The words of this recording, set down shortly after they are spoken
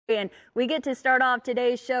And we get to start off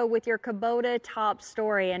today's show with your Kubota top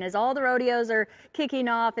story. And as all the rodeos are kicking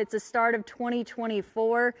off, it's the start of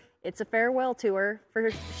 2024. It's a farewell tour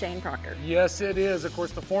for Shane Proctor. Yes, it is. Of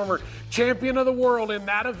course, the former champion of the world in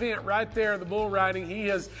that event right there, the bull riding. He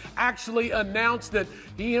has actually announced that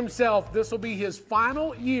he himself, this will be his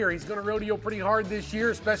final year. He's going to rodeo pretty hard this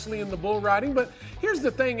year, especially in the bull riding. But here's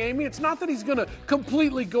the thing, Amy. It's not that he's going to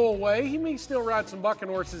completely go away. He may still ride some bucking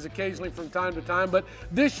horses occasionally from time to time, but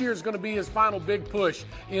this year is going to be his final big push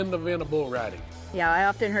in the event of bull riding. Yeah, I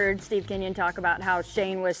often heard Steve Kenyon talk about how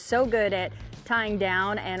Shane was so good at tying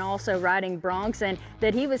down and also riding broncs, and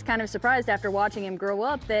that he was kind of surprised after watching him grow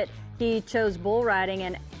up that he chose bull riding.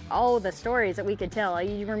 And all the stories that we could tell.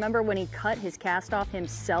 You remember when he cut his cast off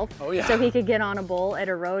himself so he could get on a bull at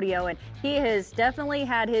a rodeo, and he has definitely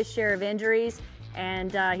had his share of injuries.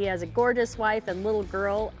 And he has a gorgeous wife and little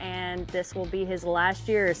girl, and this will be his last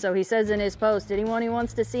year. So he says in his post, anyone who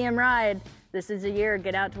wants to see him ride, this is a year.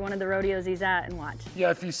 Get out to one of the rodeos he's at and watch.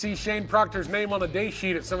 Yeah, if you see Shane Proctor's name on a day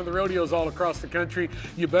sheet at some of the rodeos all across the country,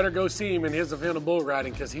 you better go see him in his event of bull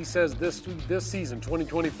riding, because he says this season,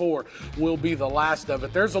 2024, will be the last of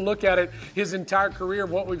it. There's a look at it, his entire career,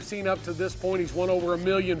 what we've seen up to this point. He's won over $1.5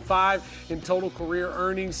 million in total career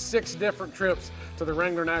earnings, 6 different trips to the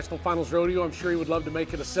Wrangler National Finals Rodeo. I'm sure he would love to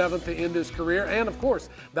make it a 7th to end his career, and of course,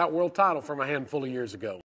 that world title from a handful of years ago.